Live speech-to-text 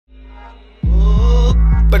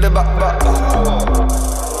But the back.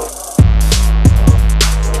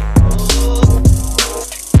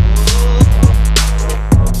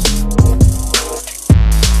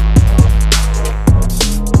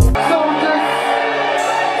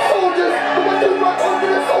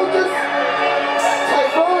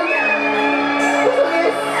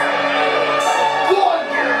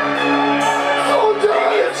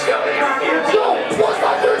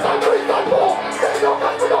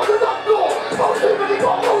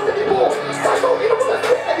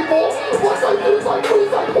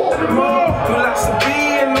 Who likes to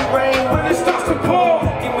be in the rain when it starts to pour?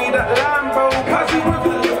 Give me that Lambo, cause you with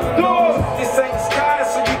the doors. This ain't sky,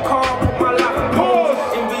 so you can't put my life on pause.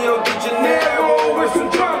 In Rio de Janeiro with some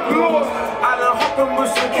drug lords, I done hoppin'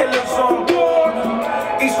 with some killers on board.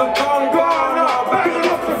 East of Ghana, banging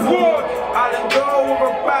off the road. I done go with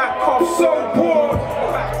a back off so bored.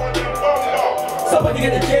 Somebody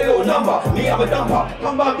get the jail little number, me I'm a dumper.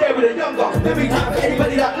 Come out there with a younger, every time for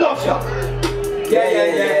anybody that loves ya.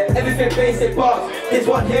 Yeah, everything basic bars. This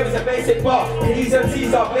one here is a basic bar. And these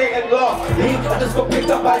MCs are blatant laugh. Me, I just got picked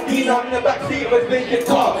up by Dean. I'm in the backseat with big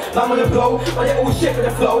guitar. Man on the blow, but they all shit with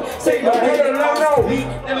the flow. Say no, me,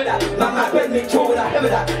 never that. Man, bend me, chill with that, never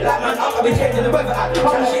that. Like man up, I be changing the weather at.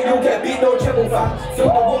 Trying shit, you'll get beat, no treble fam.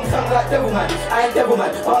 Feel the warm sound like devil man. I ain't devil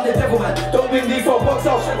man, I'm the devil man. Don't bring me for a box,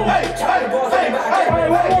 I'll shovel man. Hey,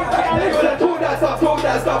 talk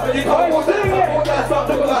that stuff, and you can't talk that stuff,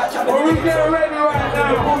 talk about chatting. Are we getting ready right now?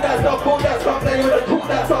 Pull that stuff, then you wanna talk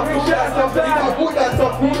that stuff, then you can't pull that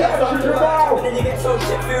stuff, and then you get so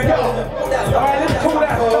shit through that. Alright, let's pull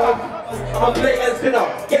that stuff. I'm a blatant spinner,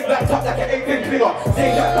 get backed up like an 8-pin flinger. Stay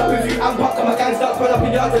jacked up with you and pop, I'm a gangster, spread up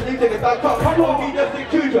in yards and leave niggas back up. Come on, be just a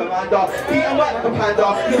cutie, Amanda. Beat and white like a panda,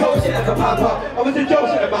 you hold shit like a pamper. I was a Joe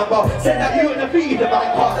shit, remember. Said that you and the feet, the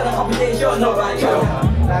back part. And a couple days, you're not right, Joe.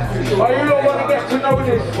 Oh, you don't want to get to know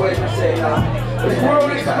this. What did I say now? It's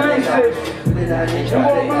world exclusive. You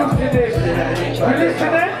won't move to this. You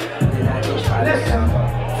listening? Listen.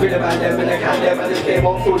 Free the man them and they can them, and this game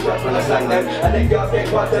on full shots when I slang them. And they girls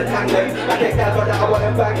take ones and hang them. I take that but I want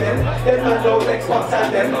them bang them. Then man no next one stand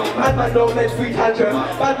them. Man no next free tantrum.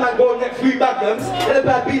 Bad man go next free magnums. And the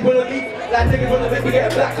bad beats wanna leave. Like niggas wanna make me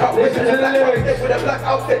get a black out. With a black outfit, with a black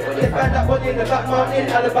outfit. They find that body in the back mountain.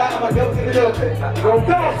 And the back of my girls give it a little bit. Go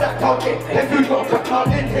down that mountain. Then food got cut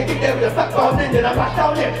mountain. Take it there with a fat mountain. Then I bash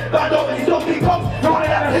down it. But I know when these don't think comes.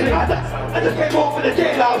 I just came home for the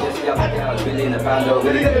jail lounge. Billy in the band over.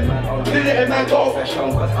 Billy in man go. Billy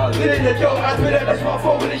in the jail. I spit at the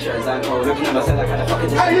smartphone with the shirts and go. Looking at myself like I fucking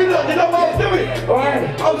just. Hey, you know what I was doing? I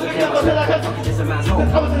was looking at myself like I fucking just a man's home.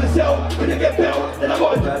 I was in the cell. Couldn't get bail. Then I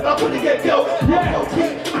got I couldn't get girls. No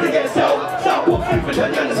team. Couldn't get a cell. Southport food for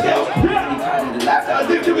turning on the scale. The life that I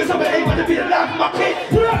live doing something ain't gonna be the life of my kid.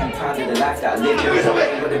 The life that I live doing something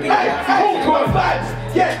ain't gonna be the life of my kid.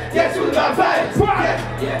 Vibes. Yeah, it's all about vibes.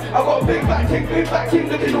 Yeah, I got a big back king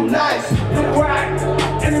looking all nice. Look right,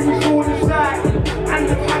 enemies all inside, and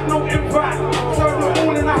they've had no impact. So we're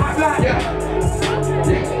all in a hot light.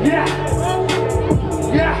 Yeah.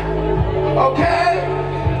 Okay.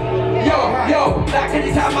 Yo, like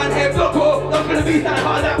anytime man hear Bluku, not gonna be standing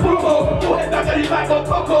hard like Bluku. Go head back on his back on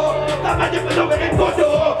Coco. That man just been over in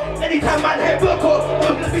Bodo. Anytime man hear Bluku, not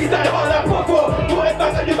gonna be standing hard like Bluku. Go head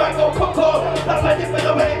back on his back on Coco. That man just been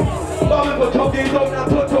over in Bobbing for 12 days old now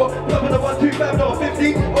Toto. Loving the 125, no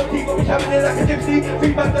 50. OT got me traveling in like a gypsy.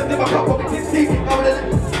 3 bags in my cup, got me tipsy.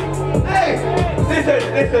 Hey, listen.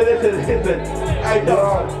 Hey,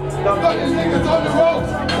 dog. Got these niggas on the road,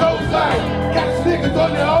 no sign. Got these niggas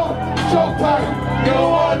on their own, showtime. You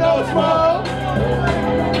don't want no smoke.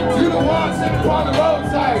 You don't want sitting on the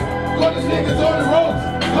roadside. Got these niggas on the road,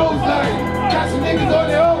 no sign. Got some niggas on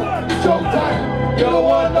their own, showtime. You don't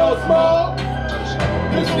want no smoke.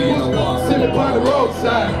 This nigga sitting on the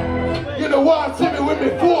roadside. You know why I'm sitting with me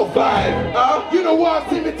 4-5. You know why I'm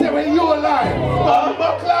sitting telling you alive.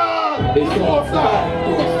 My clown, it's your side.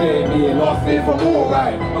 Don't stay me lost in from all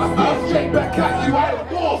right. I straight back at you out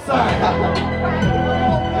the door side.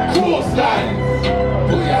 Cross lines.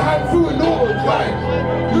 Put your hand through an overdrive.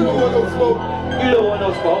 You don't want no smoke. You don't want no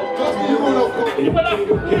smoke. Trust me, you don't want no smoke. Give my life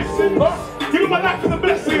for the blessing. Give my life for the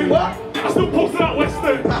blessing. What? I still posted out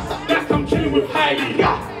Western. That's I'm chilling with Heidi.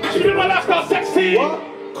 She give my lifestyle sexy. What?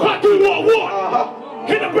 Can't do what I want.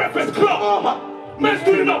 Hit the breakfast club. Man's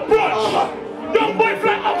doing up brunch. Young boy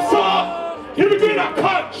fly up, he be doing that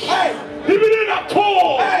punch. He be doing that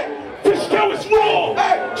tour. Fish tail is raw.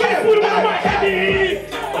 Just with my heady.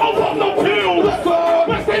 Don't pop no pills.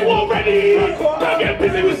 Man stay war ready. Don't get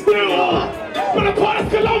busy with still. When I part of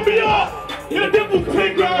Colombia, you're the devil's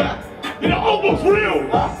playground. You're almost real.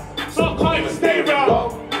 So I can't even stay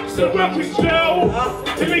around.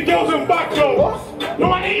 Any girls in back clothes.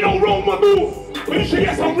 No, I ain't no Roma move. But you should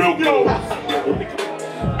get some real clothes.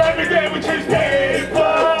 Every day we change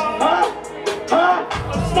paper.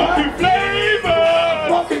 Smoking flavors.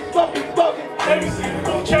 Smoking. Every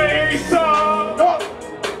single chaser.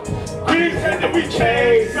 Green said that we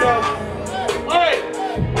chase them. Alright.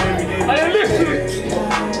 Hey, listen.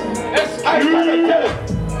 Excuse.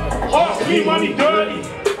 Heart clean, money dirty.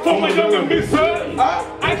 For my young and mid 30.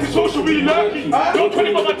 Anti-social really lurky. No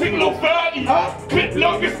 20 but I take low 30. Clip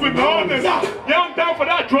longest bananas. Yeah, I'm down for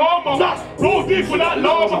that drama. Roll deep with that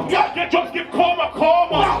llama. Get drops, give karma.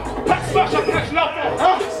 Pack smash, I catch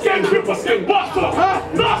lava. Skin gripper, skin buster.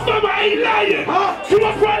 Last time I ain't lying. You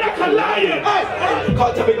must cry like a lion.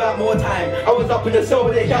 Can't tell me about more time. I was up in the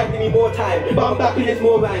silver, they can't give me more time. But I'm back in this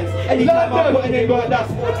more rhymes. Anytime I'm putting in work, that's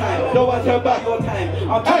more time. No one turn back your time.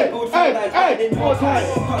 I'm trying to build some lines, putting in more time.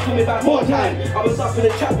 Can't tell me about more time. I was up in the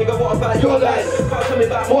trap, nigga, what about your line? Can't tell me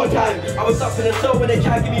about more time. I was up in the silver, they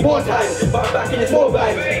can't give me more time. But I'm back in this more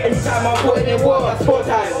rhymes. Anytime I'm putting in work, that's more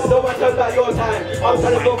time. No one turn back your time. I'm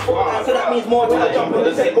trying to build 4 lines, so that means more time. I jump on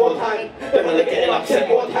the same more time. Then when they get upset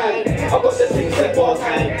more time. I've got the thing set more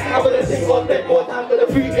time. I've got the thing on dead more time. Got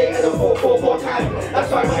the 3-8 and the 4-4 more time. That's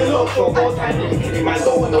why my love show more time. Then you kidding my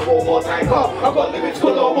low on the wall more time. I've got lyrics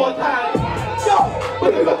galore more time.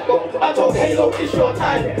 I told Halo it's your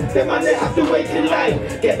time. Them man they have to wait in line.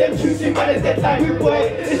 Get them choosing by the deadline. We boy,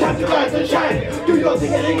 it's time to rise and shine. Do your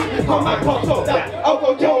thing and leave. Come back cross off that. I'll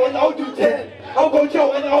go Joe and I'll do 10. I'll go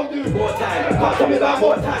Joe and I'll do more time. Can't tell me about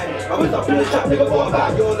more time. I was up in the trap, nigga, what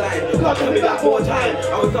about your line? Can't tell me about more time.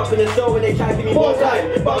 I was up in the store when they tried to give me more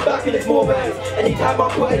time. But I'm back in this more rhymes. Anytime I'm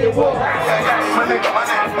putting in work. My nigga,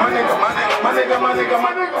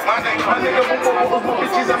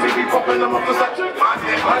 bitches and me be popping them up the section.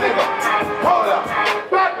 My nigga, hold up.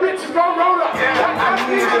 Bad bitches gon' roll up. That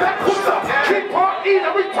easy, that push up. Big party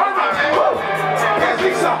and we turn up. There's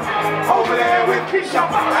Lisa, over there with Keisha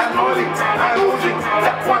and Molly and Uji.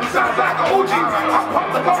 That one sounds like an OG. I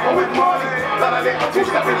popped the couple with Molly. Then I let her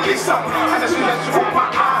two-step with Lisa. And as soon as she hooked my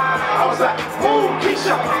eye, I was like, ooh,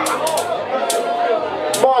 Keisha.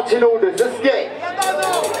 Marching orders, let's get.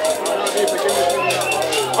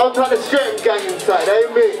 I'm trying to straighten gang inside,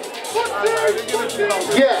 ain't me?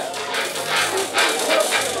 Yeah.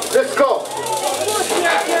 Let's go.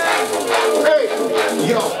 Hey,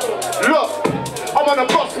 yo, look, I'm on a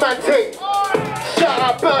boss man thing. Shout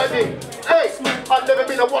out Birdie. Hey, I've never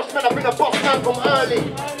been a watchman, I've been a boss man from early.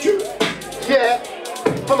 Yeah.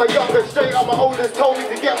 From a younger straight up, my oldest told me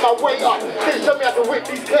to get my weight up. They showed me how to whip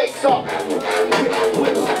these cakes up.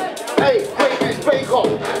 Hey, break this bake off.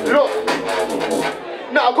 Look,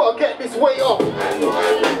 now I've got to get this weight off.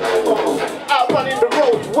 Out running the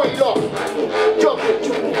roads, weight off. Jumping,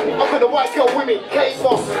 I'm gonna white girl with me, cake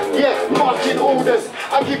off. Yeah, marching orders.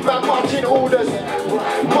 I give man marching orders.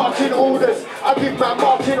 Marching orders. I give man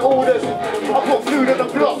marching orders. I put food on the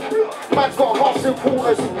block. Man's got halves and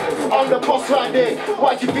quarters. I'm the boss right there.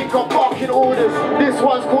 Why do you think I'm barking orders? This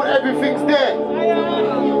one's called Everything's There.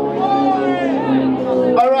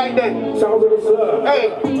 Alright then.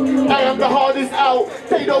 Hey, I am the hardest out.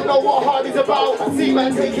 They don't know what hard is about. See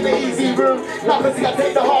man taking the easy route. Now cause I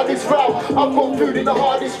take the hardest route. I've got food in the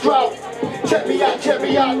hardest drought. Check me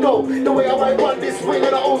out though. The way I might run this swing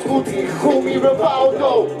of the old school team. Call me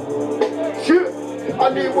Rivaldo. Shoot. I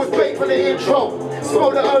knew it was bait for the intro.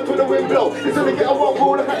 Smell the earth when the wind blow. It's gonna get a one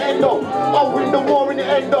roll like an endo. I'll win the war in the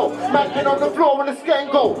endo. Man head on the floor when the scan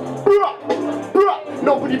go. Bruh, bruh.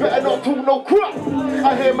 Nobody better not talk no crap.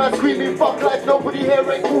 I hear man screaming fuck life. Nobody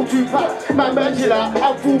here ain't cool too pack. Man chill out,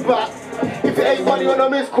 I'm full back. If it ain't money on a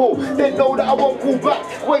missed call, then know that I won't call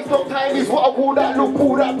back. Waste of time is what I call that. Look,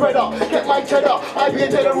 call that brother. Get my cheddar. I be a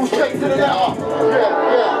general straight to the letter.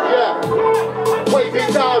 Yeah. Wave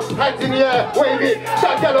it down, hands in the air, wave it.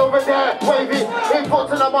 That girl over there, wave it. In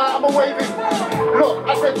front of the mic, I'ma wave it. Look,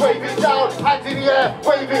 I said wave it down, hands in the air,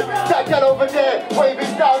 wave it. That girl over there, wave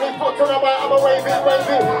it down. In front of the mic, I'ma wave it.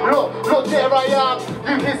 Look, there I am.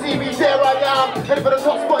 You can see me, there I am. Heading for the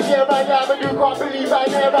top spot, here I am. And you can't believe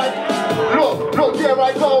I'm there I am. Look, there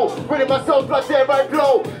I go. Winning myself like there I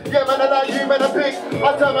blow. Yeah, man, I like you, man, I'm big.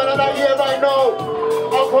 I tell man, I like, yeah, I know.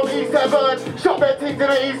 I'm from E7, shot their things in the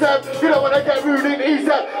E7. You don't wanna get rude in E7.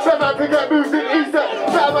 That man can get moved in E7.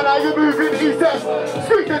 That man, how you move in E7.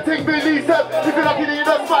 Squeak the thing in E7. If you're lucky to eat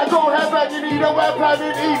a spike, go heaven. You need a weapon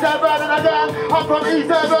in E7. And again, I'm from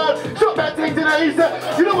E7. Shot their things in the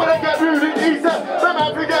E7. You don't wanna get rude in E7. That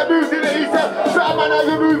man can get moved in the E7. That man, how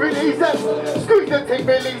you move in E7. Squeak the thing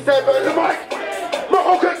in E7. The mic,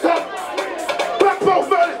 my gets up. Black both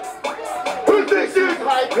men. Who's this is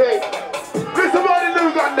high pay? Listen, somebody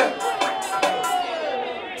lose on them.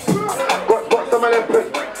 weapon.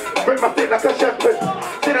 Bring my stick like a shepherd.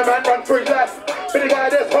 See the man run through his life. Be the guy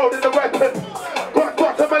that's holding the weapon.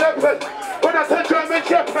 Got to my leopard. When I turn German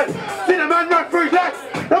shepherd. See the man run through his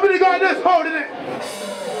life. Now be the guy that's holding it.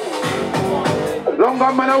 Long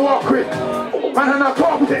gun man I walk with. Man on a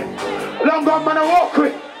carpet. Long gun man I walk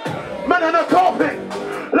with. Man on a carpet.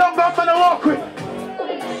 Long gun man I walk with.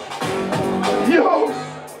 Yo!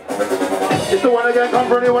 It's the one again, come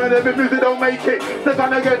from any one of them, if music don't make it. The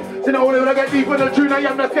gun again, you know, when I get deep in the tune, I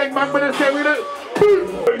am the skank man, but the skank with it.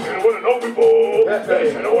 They said I wanna know before,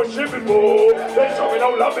 they said I want shit before, they told me no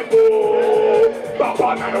love before. But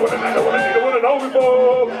now I wanna know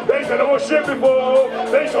before, they said I want shit before,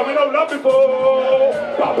 they told me no love before.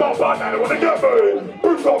 But now they wanna get me,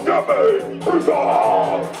 who's gonna get me, who's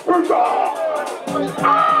gonna?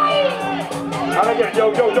 And again,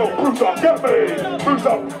 yo, Bruce up, get me! Bruce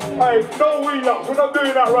up! Hey, no wheel ups, we're not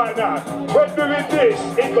doing that right now. We're doing this,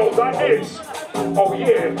 it goes like this. Oh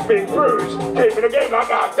yeah, Big Bruce, came in the game like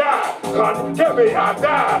I die. Can't get me, I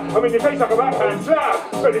die. I'm in your face like a backhand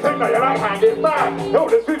slap. So you think that you like hand it back. No,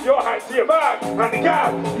 let's move your hand to your back. And the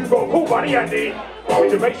gap, you got cool buddy Andy. We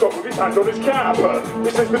can make stop with his hands on his cap.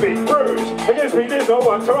 This is the Big Bruce. Against me, there's no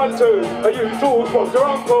one to run to. I use tools, Bob's your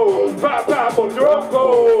uncle. Bad, Bob's your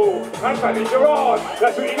uncle. And Fanny's your aunt.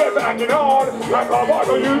 That's what you get for hanging on. I can't bark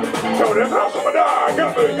on you. Tell them how someone die.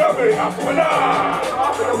 Get me, how someone die.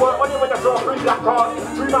 After the work, when you win the draw, 3 black cards.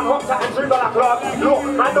 3 man hot and 3 man club. Look,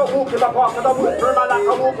 man don't walk in the park, cause I walk through my like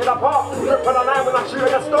I walk in the park. Grip on the line when I'm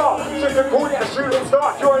shooting a star. Shouldn't call it a shooting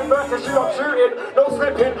star. If you're in verse, shoot, I'm shooting. No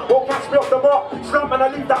slipping, or catch me off the mark. Slump and I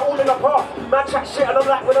leave that all in the park. Man chat shit and I'm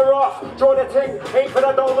like with a rasp. Draw the ting, aim for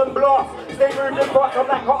the dome and blast. Stay moving fast, I'm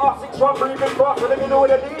like hot R6 1 breathing fast. With the middle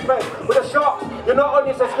with the defense, with the sharks. You're not on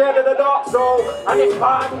this, they're scared of the dark. So, and it's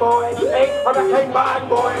bad boy, 8 hurricane bad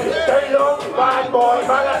boy. Stay long, bad boy,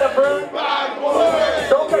 man at the fruit, bad boy.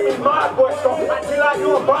 Don't get me mad boy, stop acting like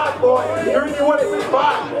you're a bad boy. You really want it with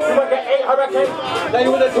bad, you might get 8 hurricanes. Now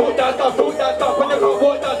you wanna talk that stuff, when you can't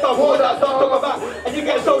walk that stuff, talk about. And you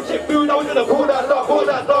get so shit food, I want you to pull that stuff, now you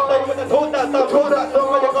wanna talk that stuff, when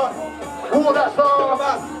you got pull that stuff, talk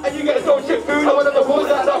about. And you get so shit food, I want you to pull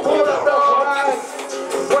that stuff,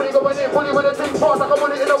 When you go in, fully with a thing fast, I can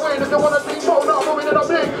put it in a way. If you wanna think more, now moving in a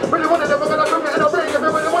big. Really want it, then we're gonna bring it in a ring. If you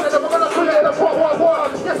really want it, then we're gonna put it in a pot,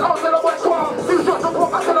 Yes, I was in a wet car. 2 shots of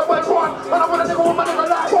pop, I said a wet one. And I want a nigga woman in my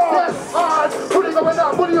life. Yes, alright. Bully going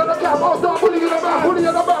down, bully on the cap. I'll start bully in the back, bully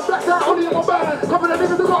in the back. Black out, bully in my back. Couple of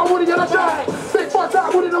niggas who got a woody in the shine. Big bust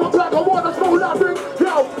out, bully in the black. I want a small loud drink.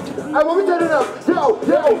 Yo, hey, what we telling them? Yo,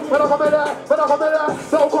 when I come in there,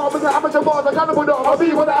 don't call me the amateur bars. I can't dog. I'll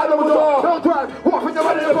be with the animal dog. Don't drive, walk when you're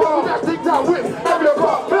ready to go. That stick down with, have your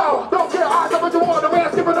car. No, don't care, I know what you want. The way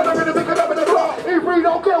I skip it, I'm gonna pick it up in the car. E3,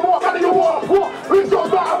 don't care, walk out of your wall. Walk, reach your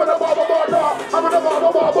bar, I'm in the bar, I'm in the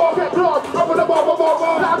bar, get lost. I'm in the bar,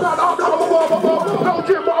 don't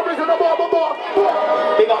chip, I'm in the bar.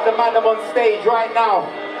 Big up the man I'm on stage right now.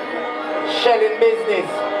 Shelling business.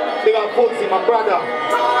 Big up Footsy, my brother.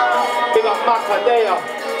 Big up Macadea.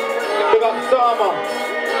 Big up Sama.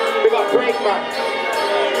 Big up Breakman.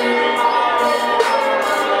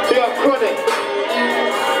 Big up Chronic.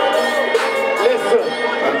 Listen.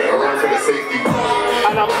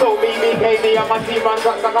 And I'm so BBKD and my team runs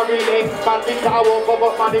up like a relay. Man thinks that I won't fuck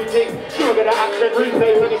up my new thing. Sugar the action,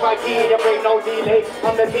 replay, 25 key in your brain, no delay.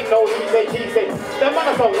 I'm the thing, no he say. Them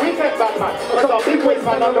man are so weekend bad man. Cause I'm big waste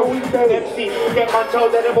man on the weekend. MC, get man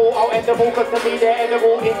chosen edible, I'll edible. Cause to me they're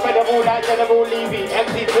edible, incredible, like General Levy.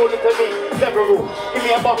 MC's calling to me, several. Give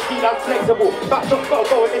me a buff key that's flexible. Back shot's gotta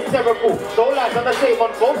go and it's terrible. Don't lies on the same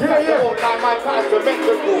on both sides. They won't like my pattern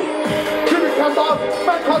symmetrical. Lyric and bars,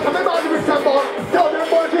 man can't come in my lyrics and bars. Tell them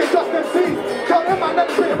boys it's just MC. Tell them man that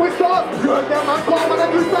the bit we start. You heard them man call when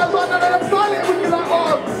they do stand on and them silent with you like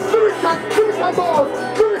bars. Lyrics and bars.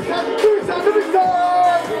 Lyrics and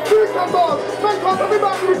bars. Man can't come in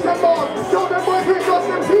my lyrics and bars. Tell them boys it's just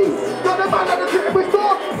MC. Tell them man that the bit we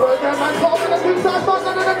start. Heard them man call when they do stand on and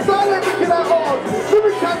them silent with you like bars.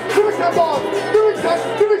 Lyrics and bars. Lyrics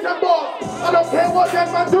and bars. I don't care what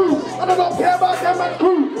them man do, and I don't care about them man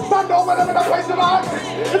crew. Man know when I'm in a place of art.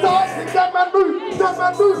 It's all I think that man move. Whenever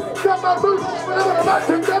the man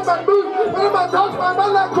think that man move. When the man talks my man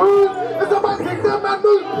like cruise. It's a man think that man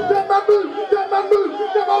move. Them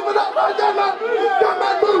over that right, that man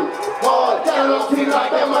move. Hard, they don't feel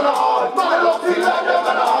like them on the hard. Man don't feel like them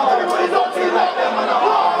on the hard. Everybody don't feel like them on the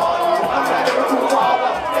hard. I'm like a true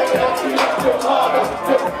father. They don't feel like them harder.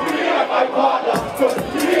 You ain't my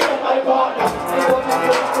partner.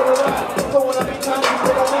 Don't wanna be trying to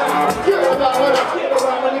get around. Get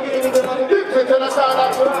around when you get into the money. Get to the sound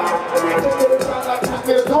like me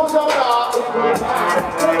the tools on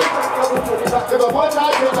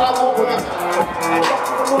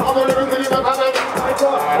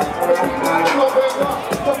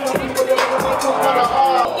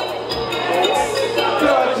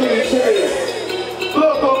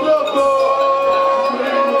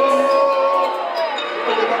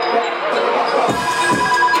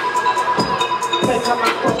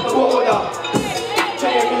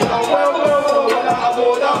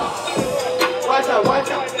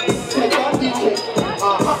check.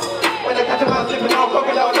 When I catch a man slipping out,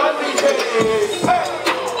 crocodile don't be check. Hey,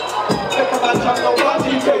 make a man jump no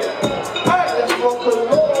bungee check. Hey, let's rock and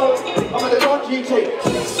roll. I'm in the bungee check.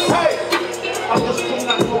 Hey, I'm just sitting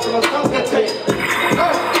that smoke on my tongue get check.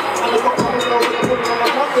 Hey, and I got my window with the wood on my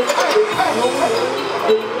tongue get check. Hey,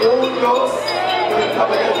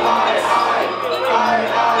 come again, I.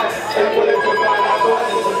 And when it's a fire, I go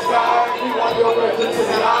into the sky. We want your presence in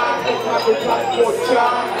the line. It's time to try for the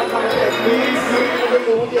shine. I'm coming at me. I'm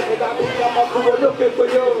looking for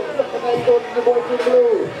you. Looking at you, the boys in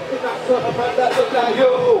blue. It's not certain man that look like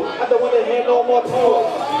you. I don't want to hear no more talk.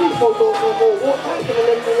 These folks don't know more. Walk tight to the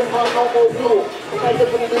left of your heart, no more blue. I just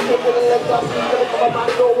want to listen to the left of me. Don't come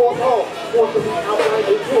about no more talk. Want to be outside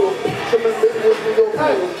the truth. Some of them will be your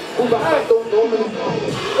time. Who behind don't know me.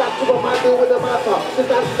 That's what I do with the matter.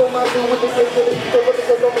 That's what I do with the game.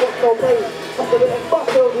 Because don't want no pain. I'm going to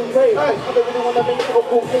bust those who pay. I don't really want to make it a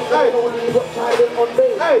cool thing. I don't want to leave up child on me.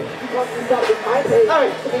 You can't do that with my pay.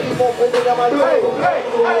 So we need more pain than my pay.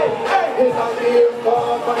 Hey, I'm here,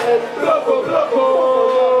 permanent. Bluku.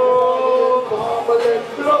 Permanent.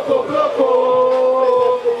 Bluku.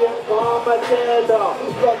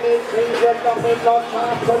 Running season, nothing not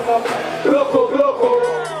happening. Bluku.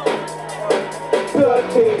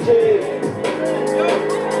 13 years.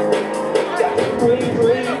 Breathe.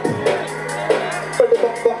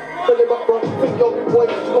 Belly buck, think your boy is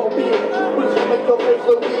gonna be. Which you make your face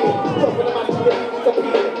look big. Talking about you, you need to be.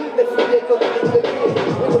 Let's see it, cause it's the kid. It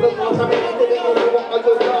was a long time, and they don't know what I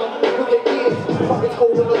just done. Look at this. Fuck it's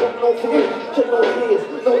cold and I don't know for you. Check no tears.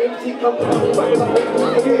 No empty come to me. Back up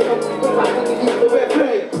and again. We're back in the youth, the red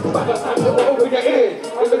flame. Back up time to open your ears.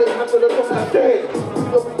 I'm gonna time for the song that stays.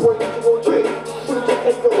 Your boy needs to go drink. Put it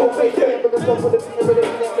take your whole face in. But the song for the people that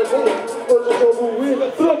next the day. Go to show who win.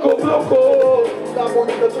 Bluku. I'm on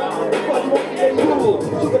the ground. Why you want me to rule?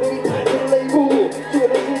 She gonna eat time to the label. She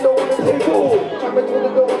gonna see no on the table. I'm gonna turn the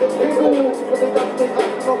door on the table. She gonna dump things up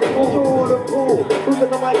and up and go to the pool. Who's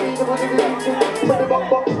gonna my ears? I'm gonna do anything. But the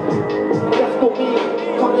buck. That's not me.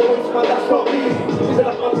 Can't you waste man? That's not me. She's in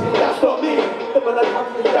a country. That's not me.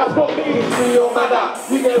 That's not me. See your mother.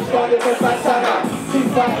 We get started with Santana. She's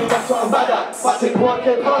fighting, that's what I'm bad at. But it's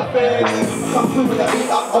working perfect. Come through with a beat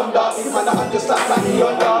up Honda. It's man that understands like the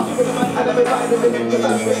yonder. And I'm in the living to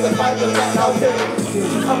that big the fight just like now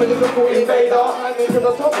I'm a Liverpool invader. I'm into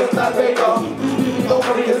the top of that Vader.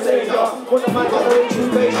 Nobody can save ya. When the man got the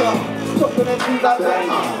invader. Chopping and things like that.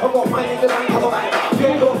 I've got money in the bank, I'm a bank. You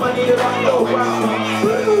ain't got money in the bank, no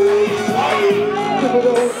give me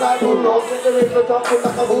the whole side, who knows? Get the race, the top, like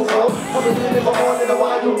a bullfrog. I'll be living my morning in the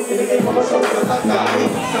wild, in the game of a shoulder, like that. You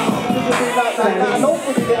can be like that, I know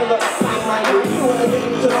when you get a look. You wanna get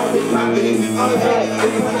into no big family. I'm here,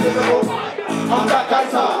 if you wanna live a book. I'm that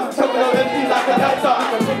lighter, something on empty like a lighter.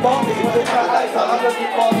 I'm a big bomby with a fat lighter. I'm a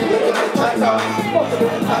big bomby with a lighter. Fuck it,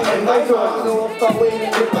 I'm a lighter. I don't want to start waiting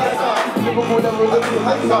with lighter. People more than we'll do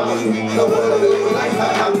lighter. No one will do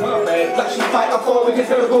lighter. I'm perfect. Like she fight a four, we can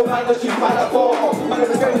still go back, but she fight a four. Man, if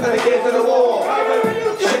it's going to the games of the war.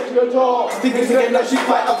 Shit to your jaw. Think it's again that she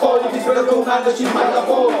fight a four. If it's going to go man, that she fight a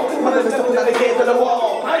four. Man, if it's going to the games of the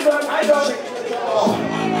war. I don't.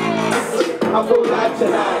 I'm so live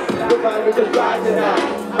tonight, the vibe is just right tonight.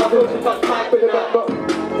 I'm going to touch my with a back, but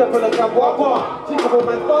step on the club, walk. Think about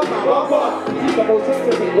my thoughts, man, walk. Think about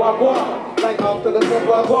sympathy, walk. Like after the sun,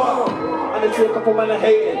 walk. And it's a couple men are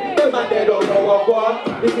hating, them man they don't know walk.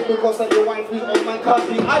 Is it because that your wife is on my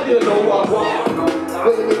cousin? I didn't know walk.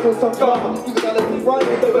 Waiting me for some drama, you gotta be right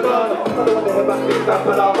with the banana. I don't want to hear back this rap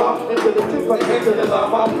lava. Into the tip, right into the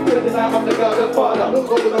lava. Get the night, I'm the girl that's father. Look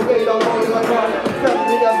over the radar, hold in my corner. Tell me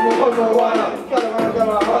niggas move on marijuana. Got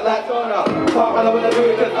around, hot like sauna. Talk and I wanna do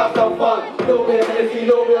it, just have some fun. No beer, medicine,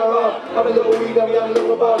 no beer around. I'm a little weed, I'm a young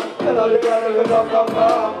little bug. And I'll live around and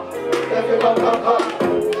come. If you come.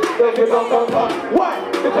 What?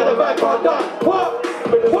 Because the vibe are done. What?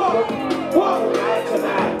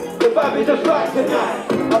 Tonight. The vibe is just right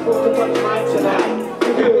tonight. I'm going to touch mine tonight.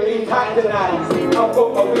 You feel really tight tonight. I'll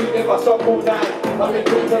put my weed if I stop all night. I'm in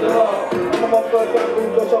tune to the law. I'm on first round,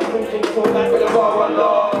 we've got some preaching all night with a bar on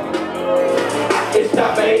law. It's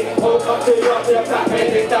that mate. Hold up to you after your flat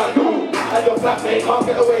mate. It's down you. And your flatmate can't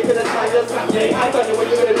get away to the time you're flatmate. I don't know what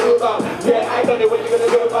you're gonna do about. Yeah, I don't know what you're gonna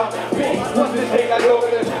do about. What's this thing that you're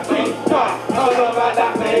gonna be? Nah, I don't know about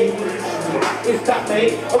that, mate. It's that,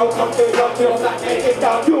 mate. I'll come to your flatmate. It's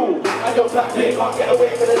down you. And your flatmate can't get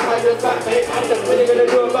away to the time you're flatmate. I don't know what you're gonna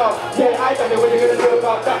do about. Yeah, I don't know what you're gonna do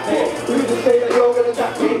about that, mate. You just say that you're gonna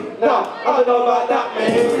tap me. Nah, I don't know about that,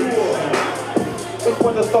 mate. It's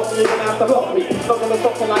when to stop me, you're gonna have to block me. Not gonna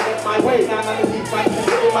stop till I get my way. Now none of these fights can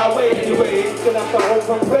get in my my way anyway. Gonna have to hold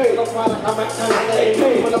from way. That's why I'm at time and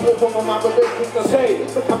hey, when I move from my mind, but they think the same.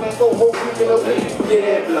 But come and go home, you know me.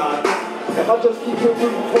 Yeah, blood. If I just keep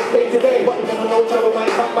moving from day to day, what you gonna know, trouble might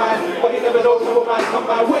come by. But you never know, trouble might come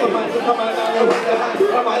my way. I might come out down there with the hand.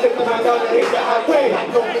 I might lift the man down and hit the highway. I'm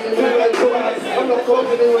not gonna do it twice. I'm not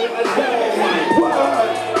gonna do it again.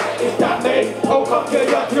 What? Is that me? Oh, come here,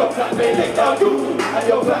 your flatmate, take down you. And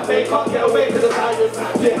your flatmate can't get away to the side of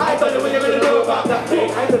the I don't know what you're gonna do about that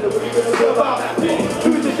thing. I don't know what you're gonna do about that thing.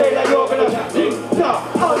 Who's to say that you're gonna have thing? No,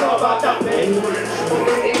 I don't know about that thing.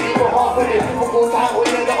 People half of this, people go down when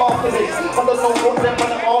they're after this. I don't know what them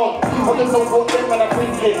when I'm on. I don't know what them when I'm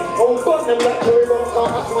thinking. Oh, fuck them lecturing on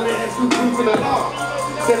time, that's when it ends to proof in the dark.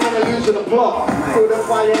 They're gonna lose the plot. Through the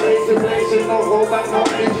fire, blazing, no rollback, no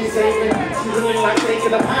energy saving. Sizzling like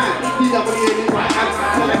taking a pan. He's up in his right hand.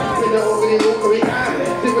 Tell him to the over the look we can.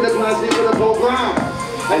 Stick with the plan, stick with the program.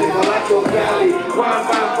 And if I like your galley, round,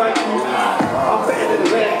 fight you. I'm better than the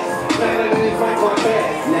rest. Better than this fight my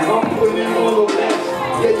best. I'm putting you on the best.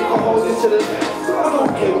 Yeah, you can hold it to the chest. I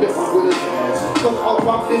don't care what if I'm with a chest. Cause I'll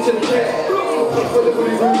bump into the chest. Just for the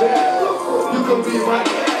booty room there. You can be my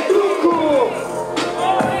Bluku.